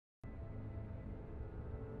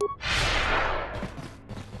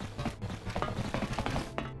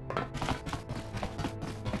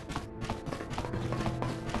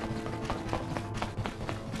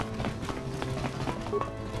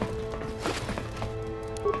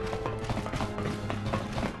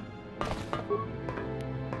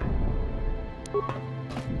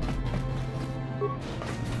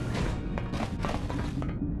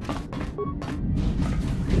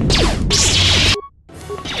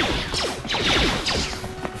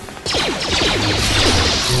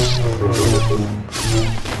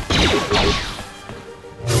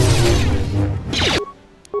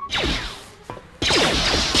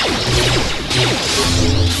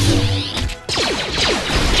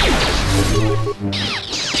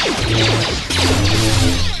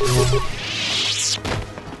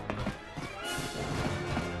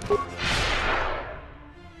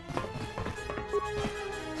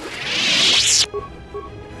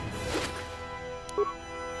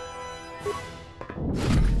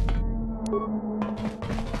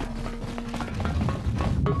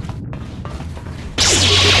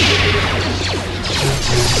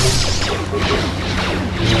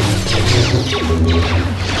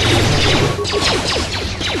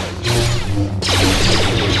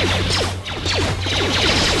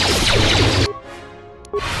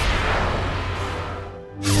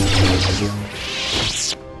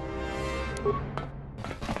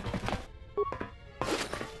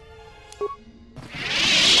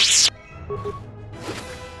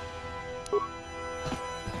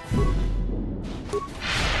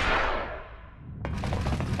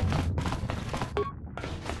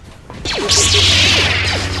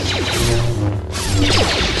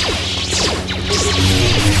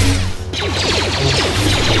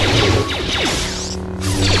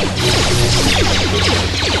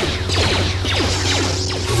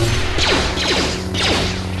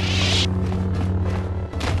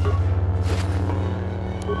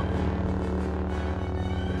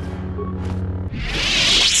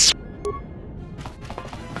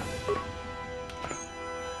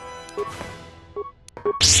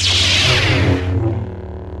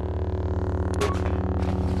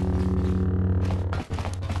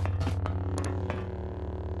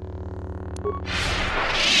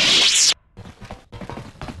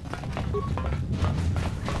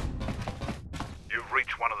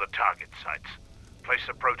One of the target sites. Place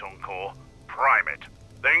the proton core, prime it,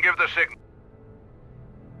 then give the signal.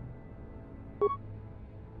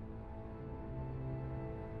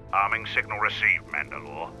 Arming signal received,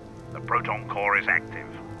 Mandalore. The proton core is active.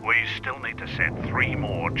 We still need to set 3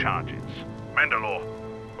 more charges. Mandalore,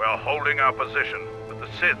 we're holding our position, but the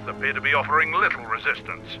Sith appear to be offering little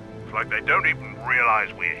resistance. It's like they don't even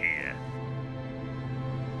realize we're here.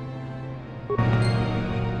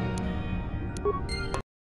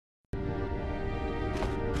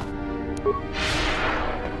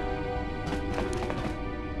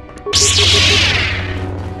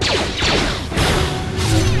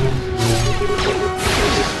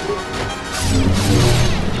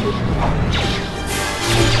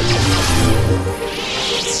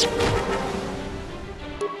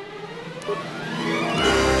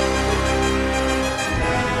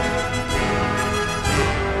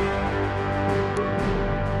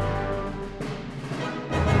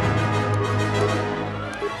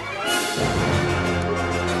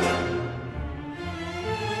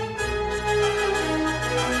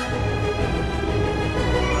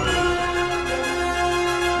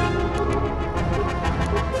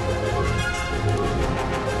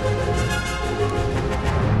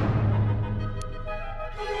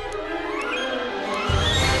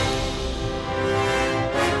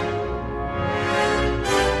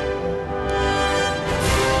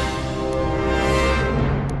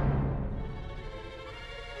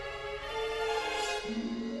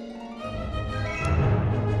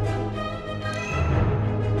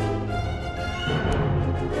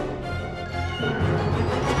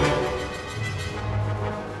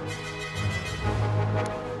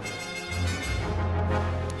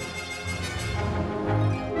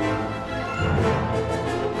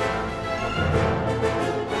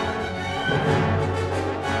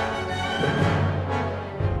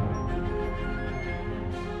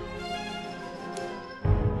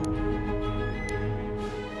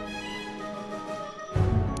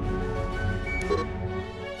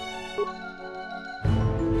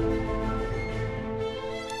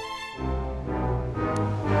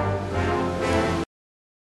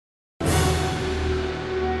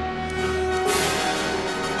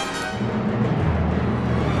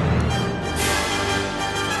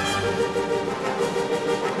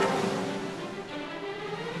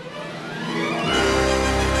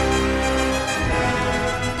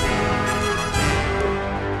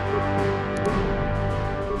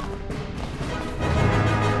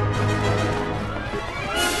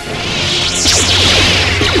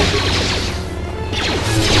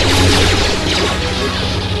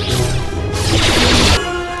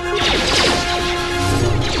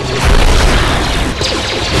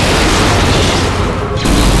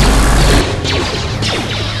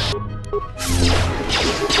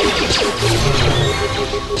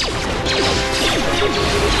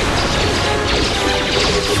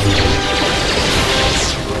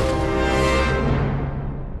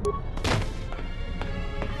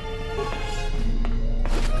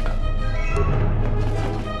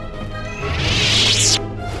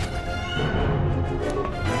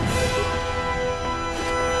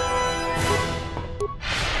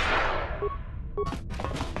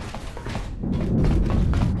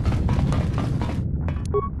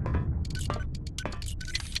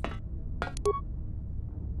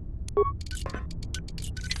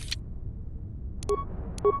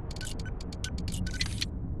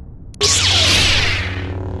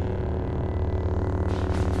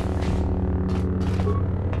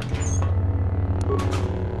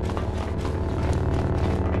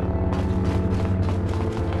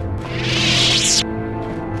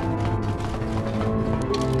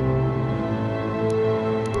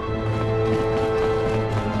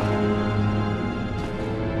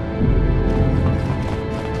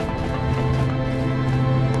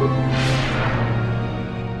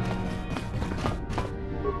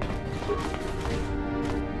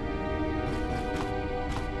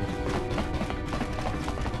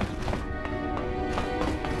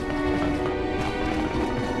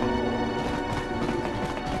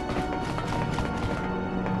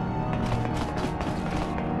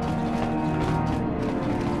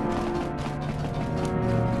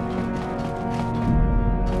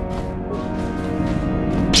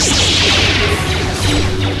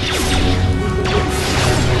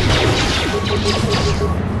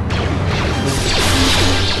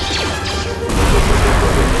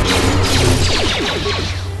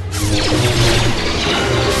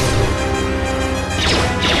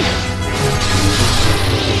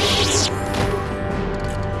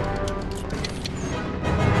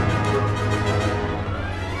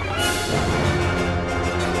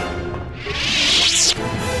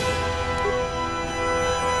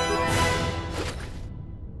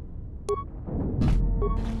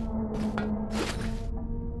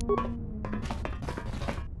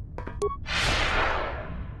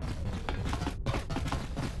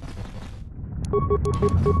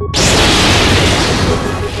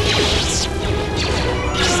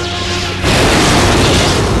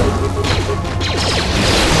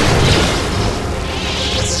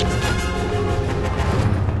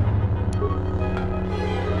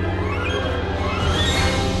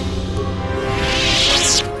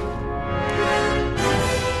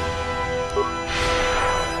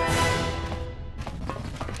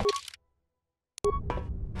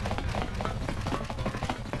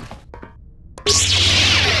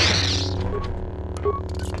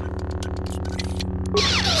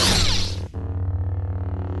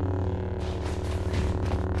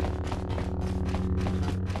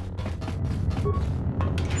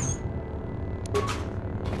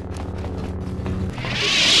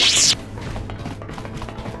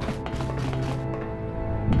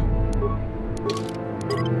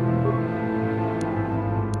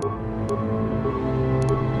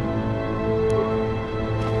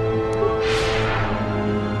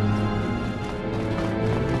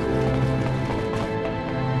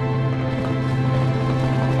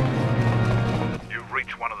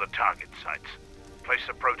 target sites. Place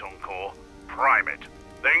the proton core, prime it,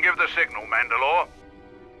 then give the signal, Mandalore.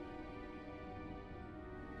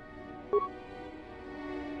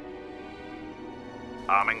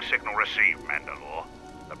 Arming signal received, Mandalore.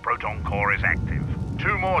 The proton core is active.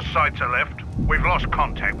 2 more sites are left. We've lost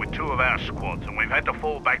contact with 2 of our squads and we've had to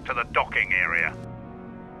fall back to the docking area.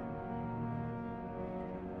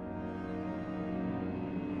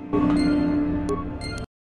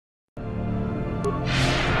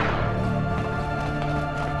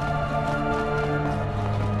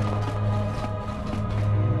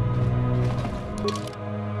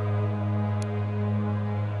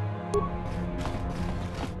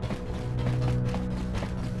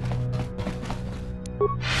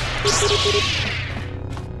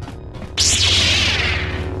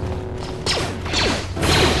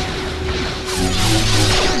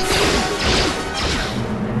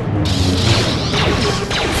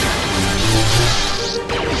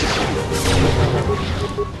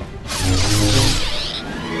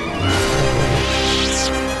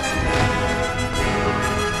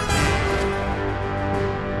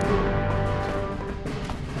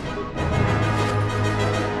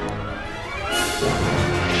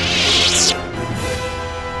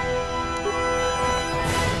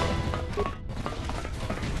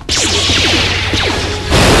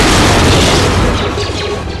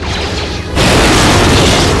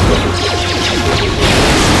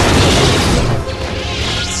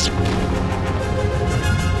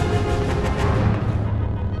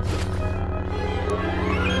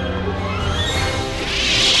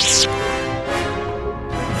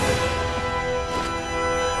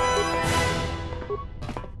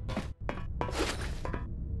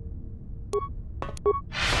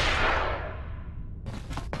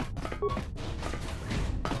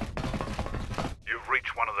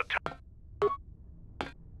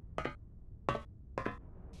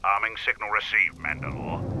 Arming signal received,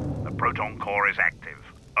 Mandalore. The proton core is active.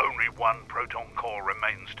 Only one proton core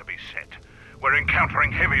remains to be set. We're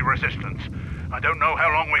encountering heavy resistance. I don't know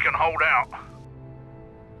how long we can hold out.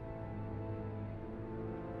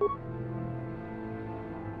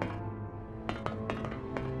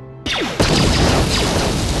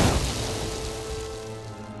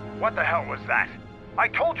 What the hell was that? I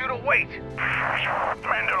told you to wait!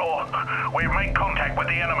 Mandalore, we've made contact with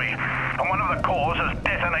the enemy, and one of the cores has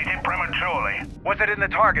detonated prematurely. Was it in the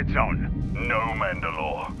target zone? No,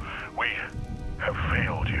 Mandalore. We have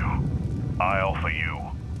failed you. I offer you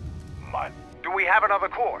my... Do we have another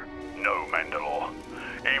core? No, Mandalore.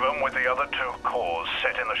 Even with the other two cores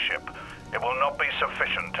set in the ship, it will not be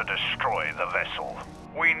sufficient to destroy the vessel.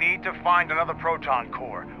 We need to find another proton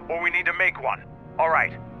core, or we need to make one. All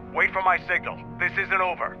right. Wait for my signal. This isn't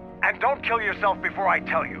over. And don't kill yourself before I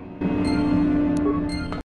tell you.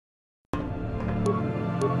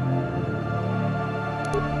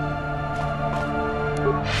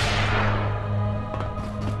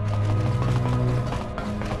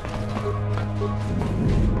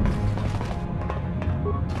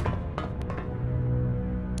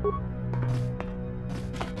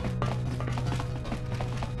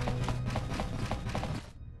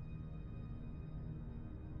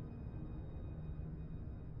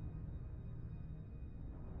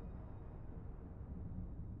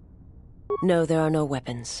 No, there are no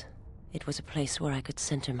weapons. It was a place where I could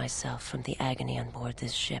center myself from the agony on board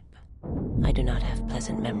this ship. I do not have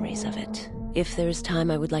pleasant memories of it. If there is time,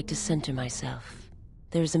 I would like to center myself.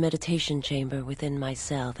 There is a meditation chamber within my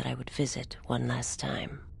cell that I would visit one last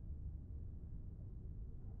time.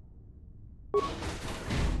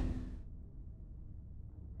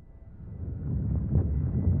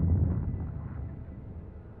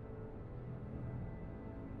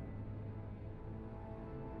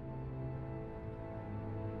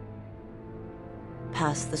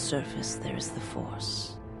 Past the surface, there is the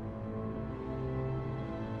Force.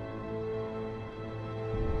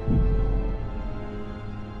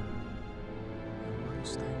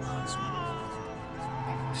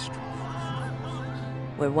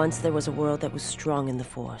 Where once there was a world that was strong in the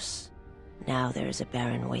Force, now there is a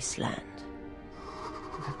barren wasteland.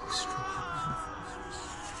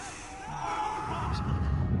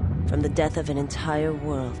 From the death of an entire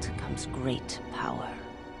world comes great power.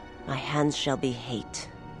 My hands shall be hate,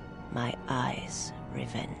 my eyes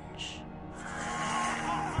revenge.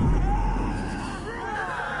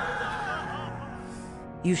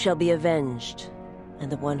 You shall be avenged,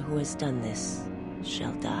 and the one who has done this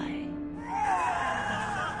shall die.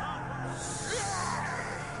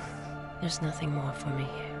 There's nothing more for me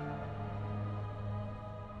here.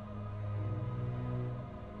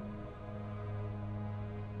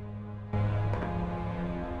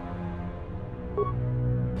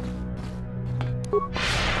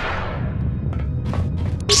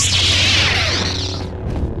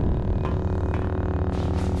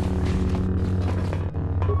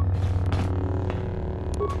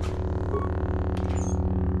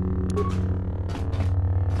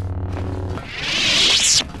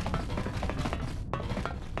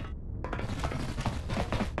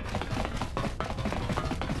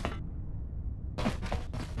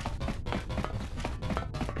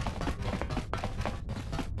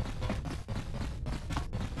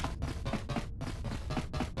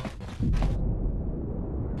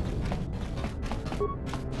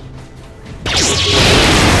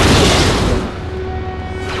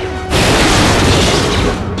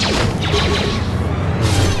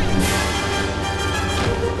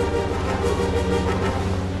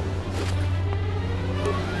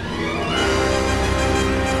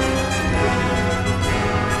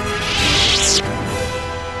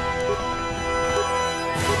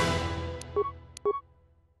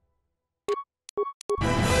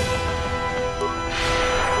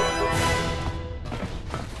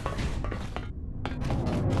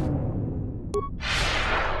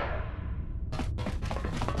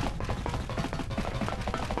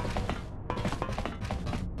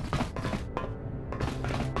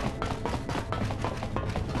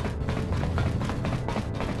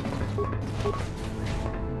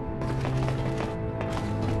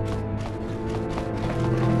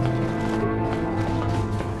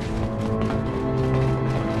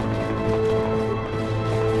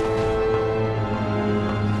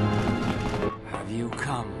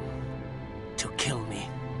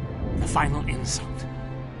 Final insult.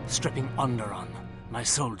 Stripping Onderon, my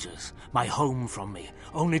soldiers, my home from me,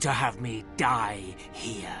 only to have me die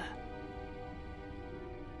here.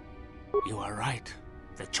 You are right.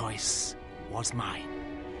 The choice was mine.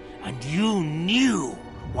 And you knew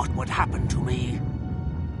what would happen to me.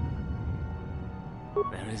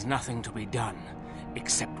 There is nothing to be done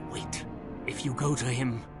except wait. If you go to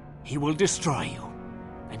him, he will destroy you,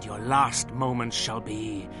 and your last moments shall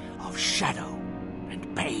be of shadow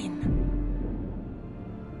and pain.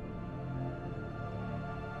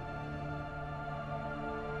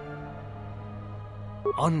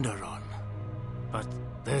 Onderon. But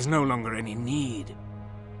there's no longer any need.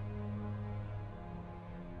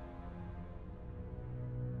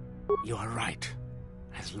 You are right.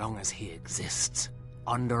 As long as he exists,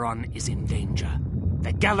 Onderon is in danger.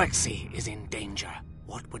 The galaxy is in danger.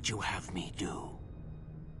 What would you have me do?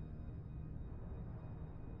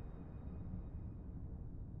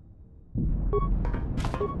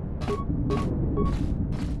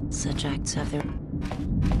 Such acts have their...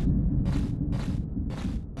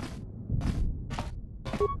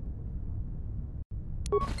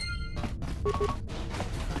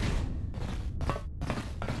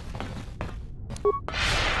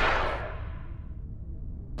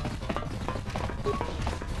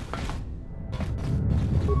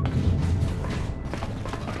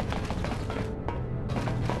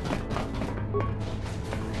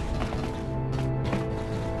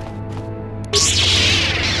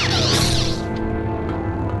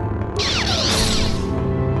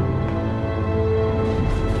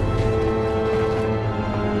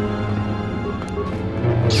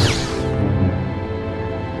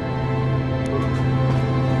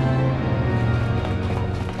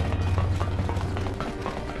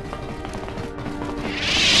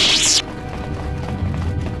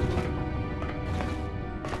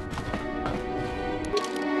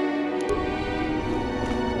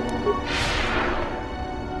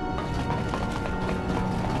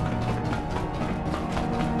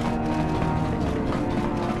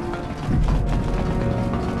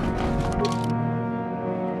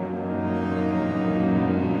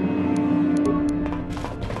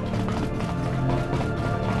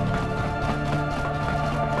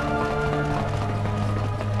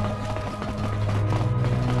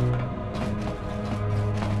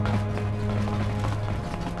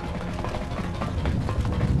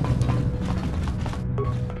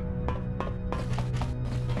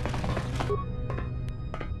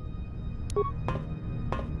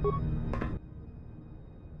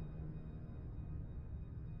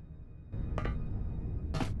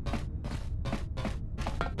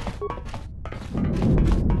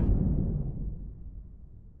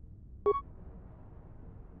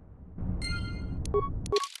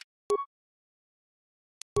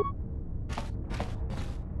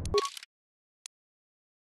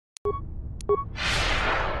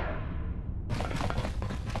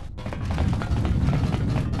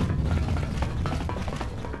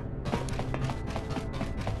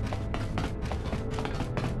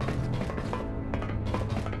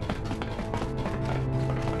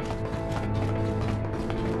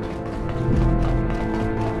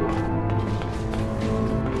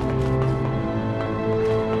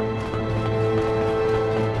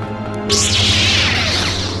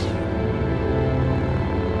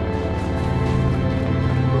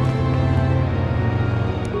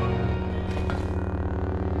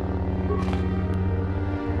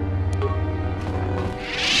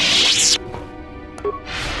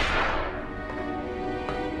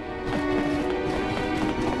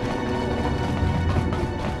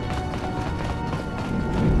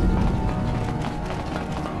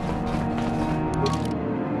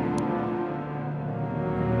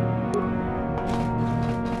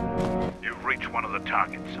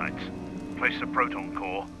 target sites. Place the proton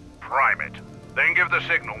core, prime it, then give the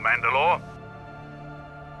signal, Mandalore.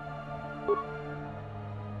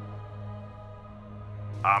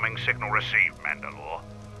 Arming signal received, Mandalore.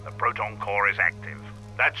 The proton core is active.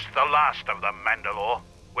 That's the last of them, Mandalore.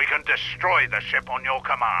 We can destroy the ship on your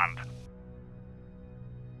command.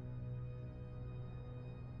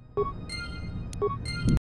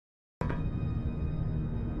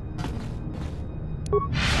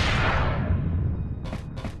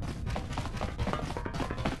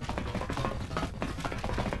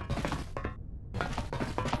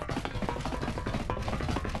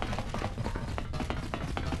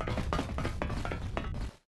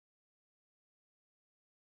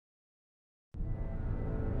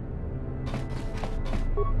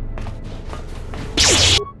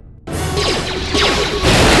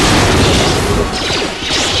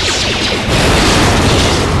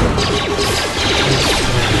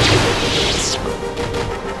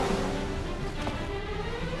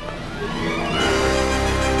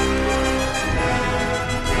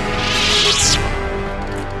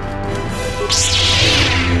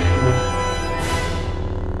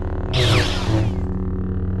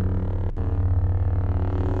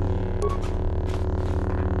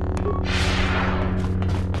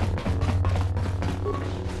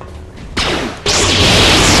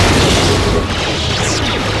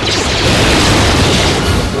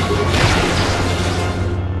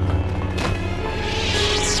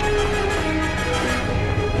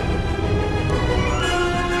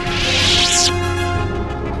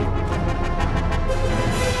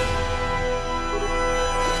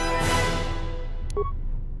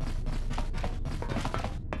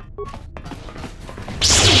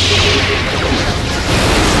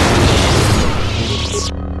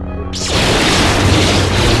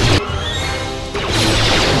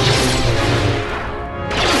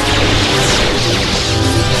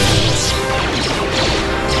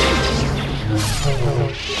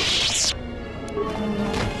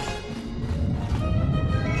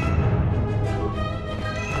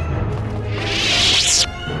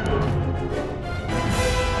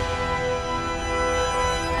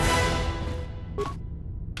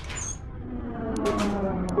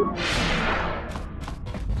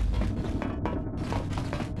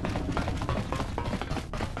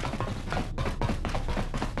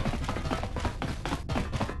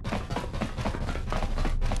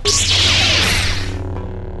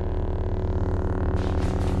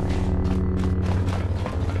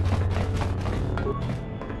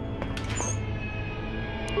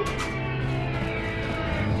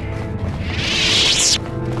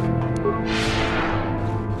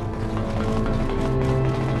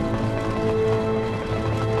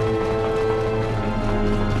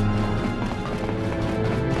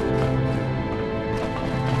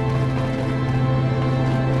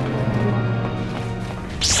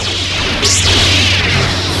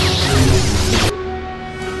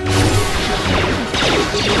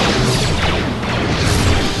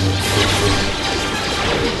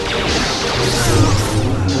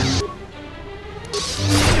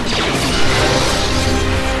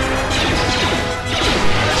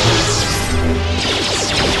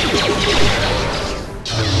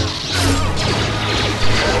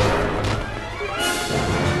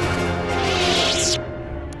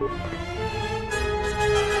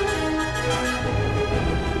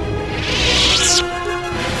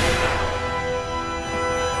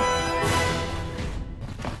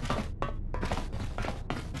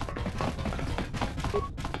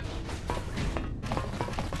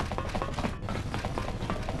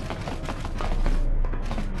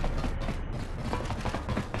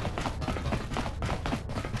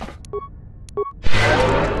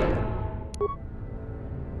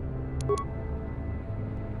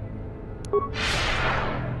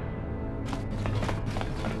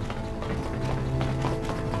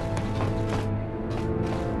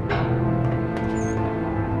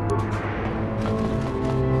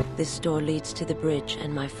 This door leads to the bridge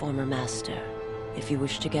and my former master. If you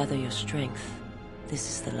wish to gather your strength, this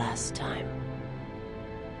is the last time.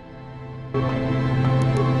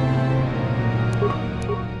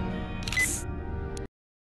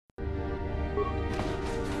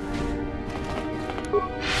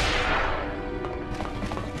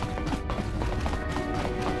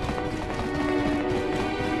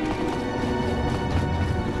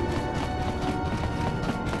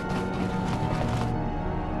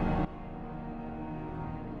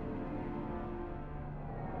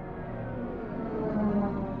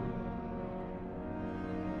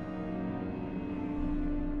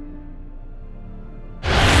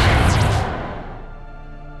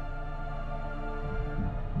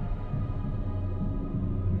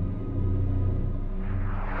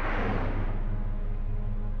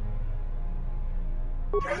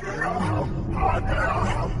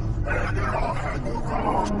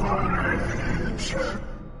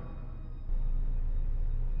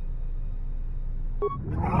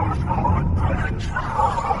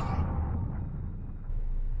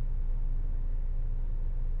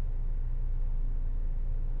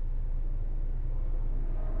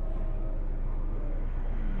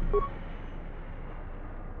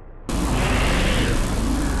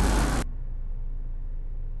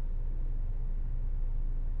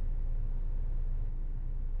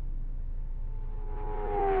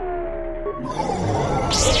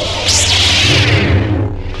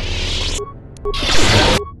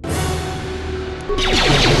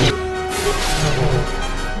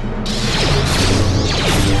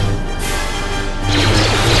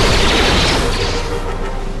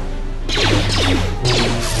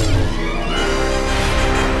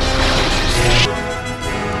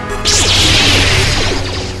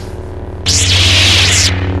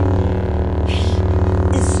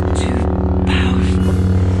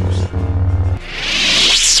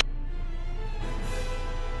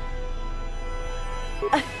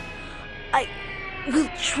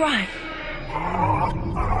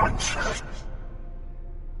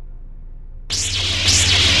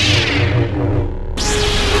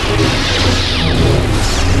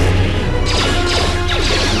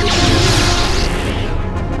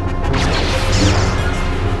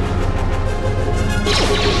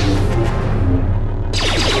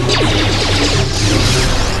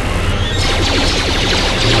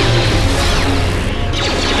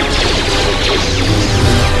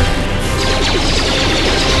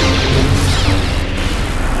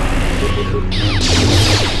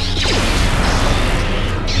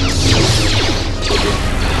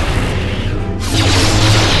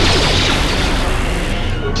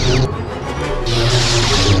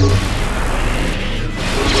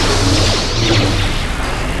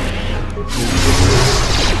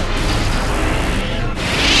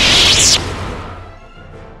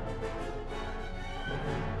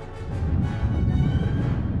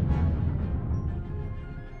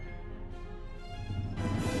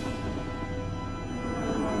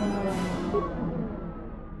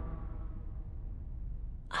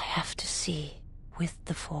 See with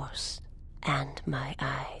the Force and my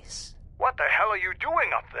eyes. What the hell are you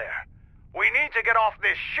doing up there? We need to get off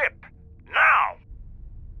this ship, now!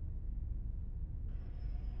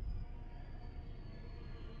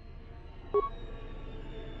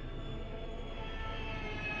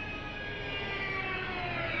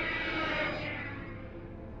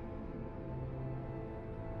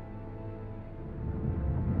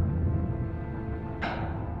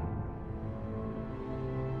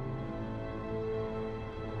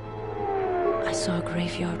 I saw a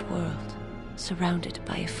graveyard world, surrounded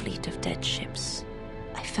by a fleet of dead ships.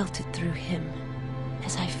 I felt it through him,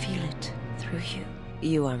 as I feel it through you.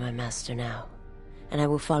 You are my master now, and I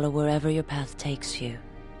will follow wherever your path takes you.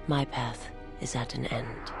 My path is at an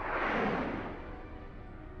end.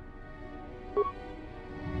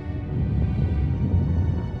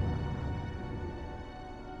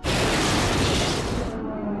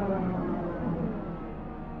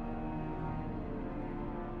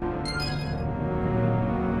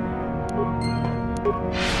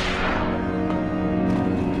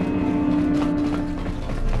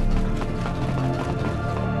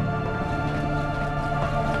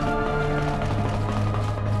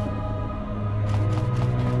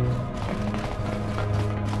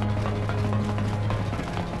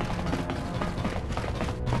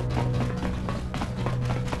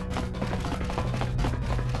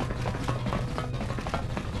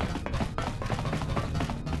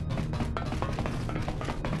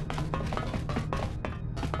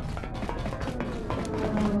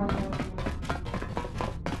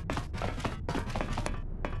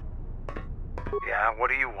 Yeah, what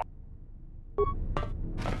do you want?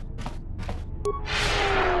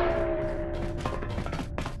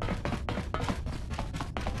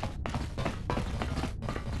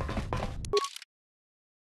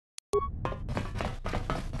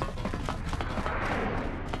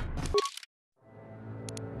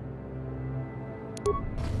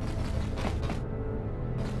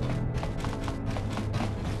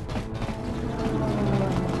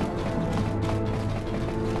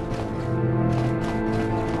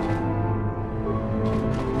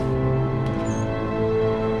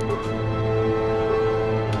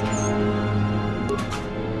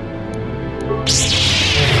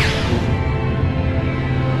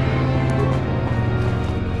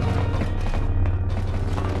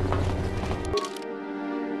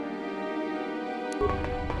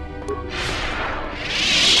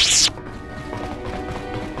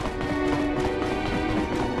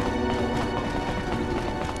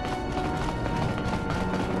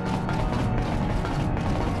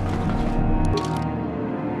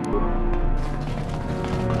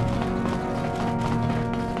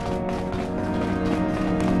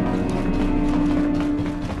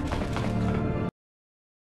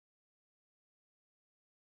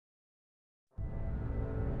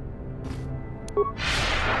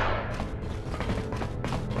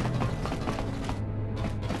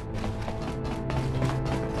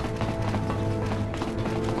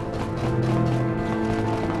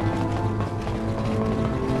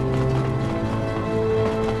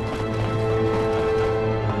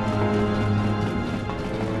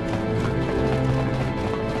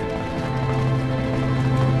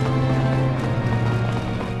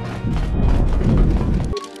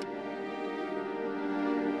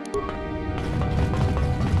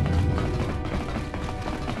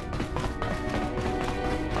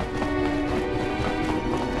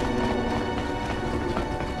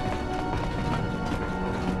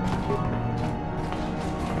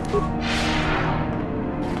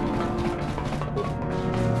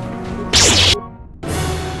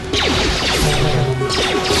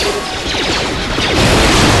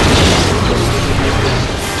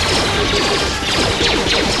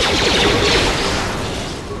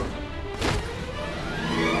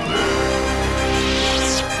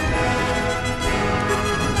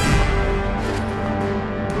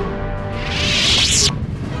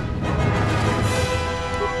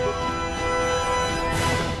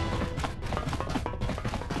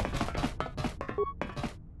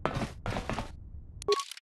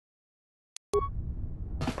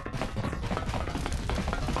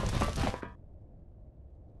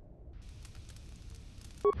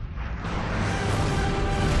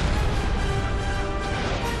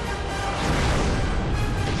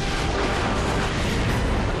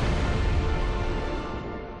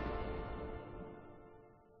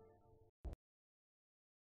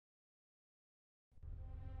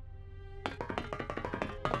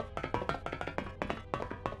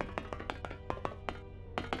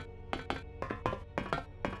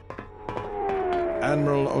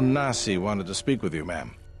 Admiral Onasi wanted to speak with you,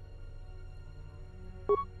 ma'am.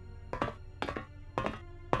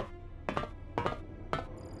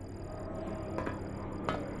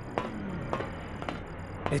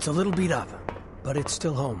 It's a little beat up, but it's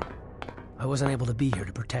still home. I wasn't able to be here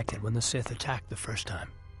to protect it when the Sith attacked the first time.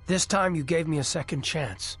 This time you gave me a second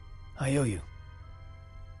chance. I owe you.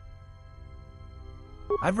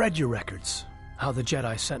 I've read your records, how the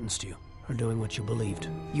Jedi sentenced you for doing what you believed.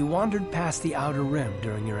 You wandered past the Outer Rim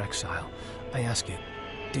during your exile. I ask you,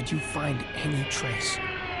 did you find any trace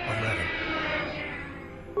of Revan?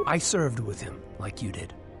 I served with him like you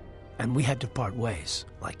did, and we had to part ways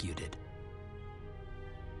like you did.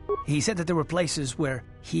 He said that there were places where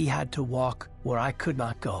he had to walk where I could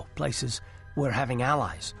not go, places where having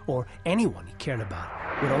allies, or anyone he cared about,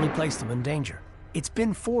 would only place them in danger. It's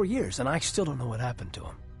been 4 years, and I still don't know what happened to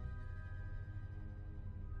him.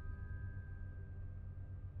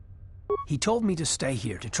 He told me to stay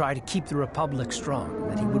here, to try to keep the Republic strong,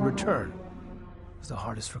 and that he would return. It was the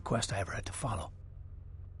hardest request I ever had to follow.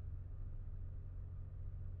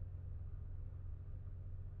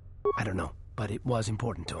 I don't know, but it was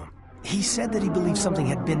important to him. He said that he believed something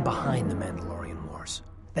had been behind the Mandalorian Wars,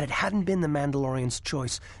 that it hadn't been the Mandalorians'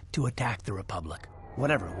 choice to attack the Republic.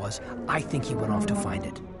 Whatever it was, I think he went off to find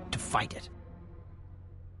it, to fight it.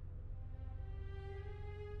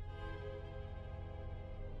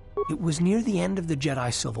 It was near the end of the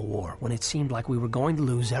Jedi Civil War, when it seemed like we were going to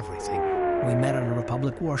lose everything. We met on a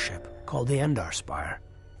Republic warship called the Endar Spire.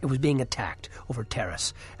 It was being attacked over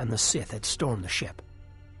Terrace, and the Sith had stormed the ship.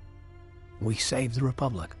 We saved the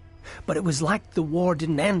Republic, but it was like the war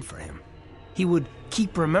didn't end for him. He would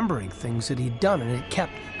keep remembering things that he'd done, and it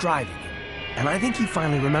kept driving him. And I think he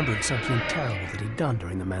finally remembered something terrible that he'd done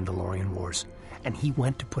during the Mandalorian Wars, and he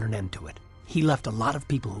went to put an end to it. He left a lot of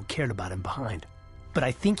people who cared about him behind. But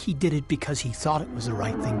I think he did it because he thought it was the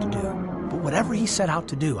right thing to do. But whatever he set out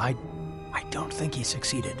to do, I don't think he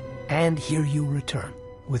succeeded. And here you return,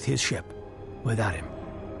 with his ship, without him.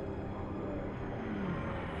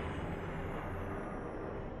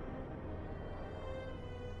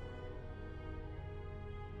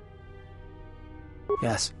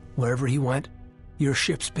 Yes, wherever he went, your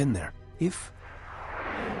ship's been there. If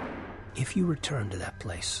you return to that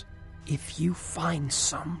place, if you find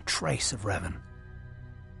some trace of Revan...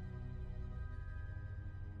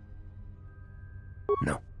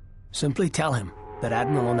 No. Simply tell him that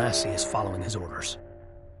Admiral Onasi is following his orders.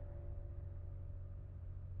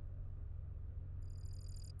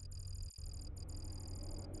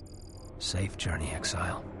 Safe journey,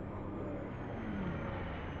 Exile.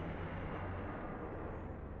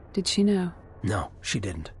 Did she know? No, she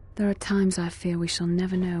didn't. There are times I fear we shall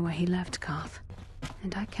never know where he left Karth.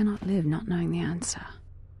 And I cannot live not knowing the answer.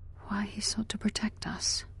 Why he sought to protect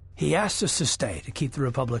us. He asked us to stay, to keep the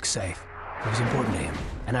Republic safe. It was important to him,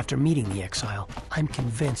 and after meeting the Exile, I'm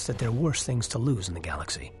convinced that there are worse things to lose in the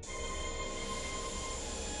galaxy.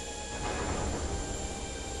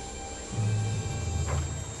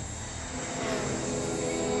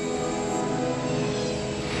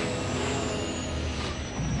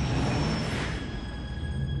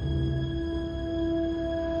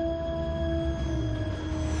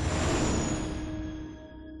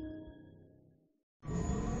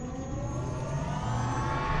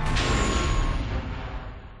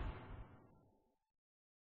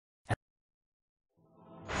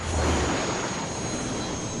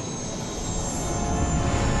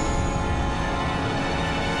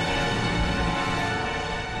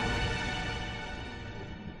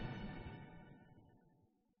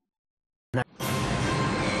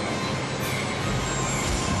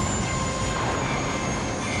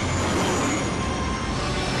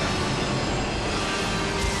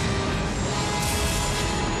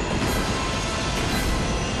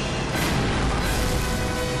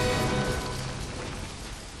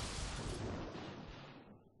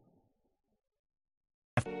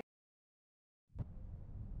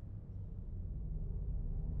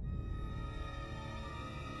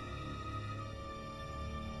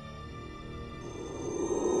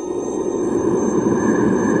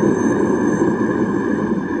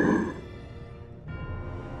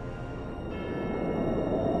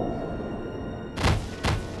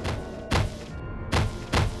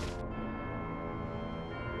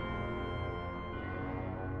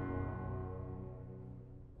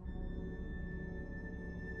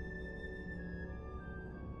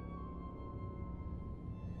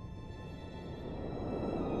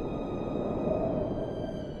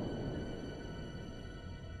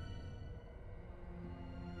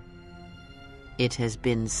 It has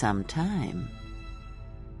been some time.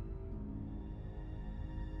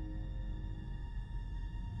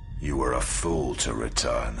 You were a fool to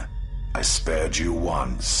return. I spared you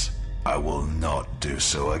once. I will not do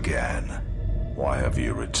so again. Why have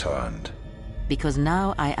you returned? Because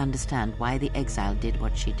now I understand why the exile did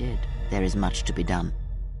what she did. There is much to be done.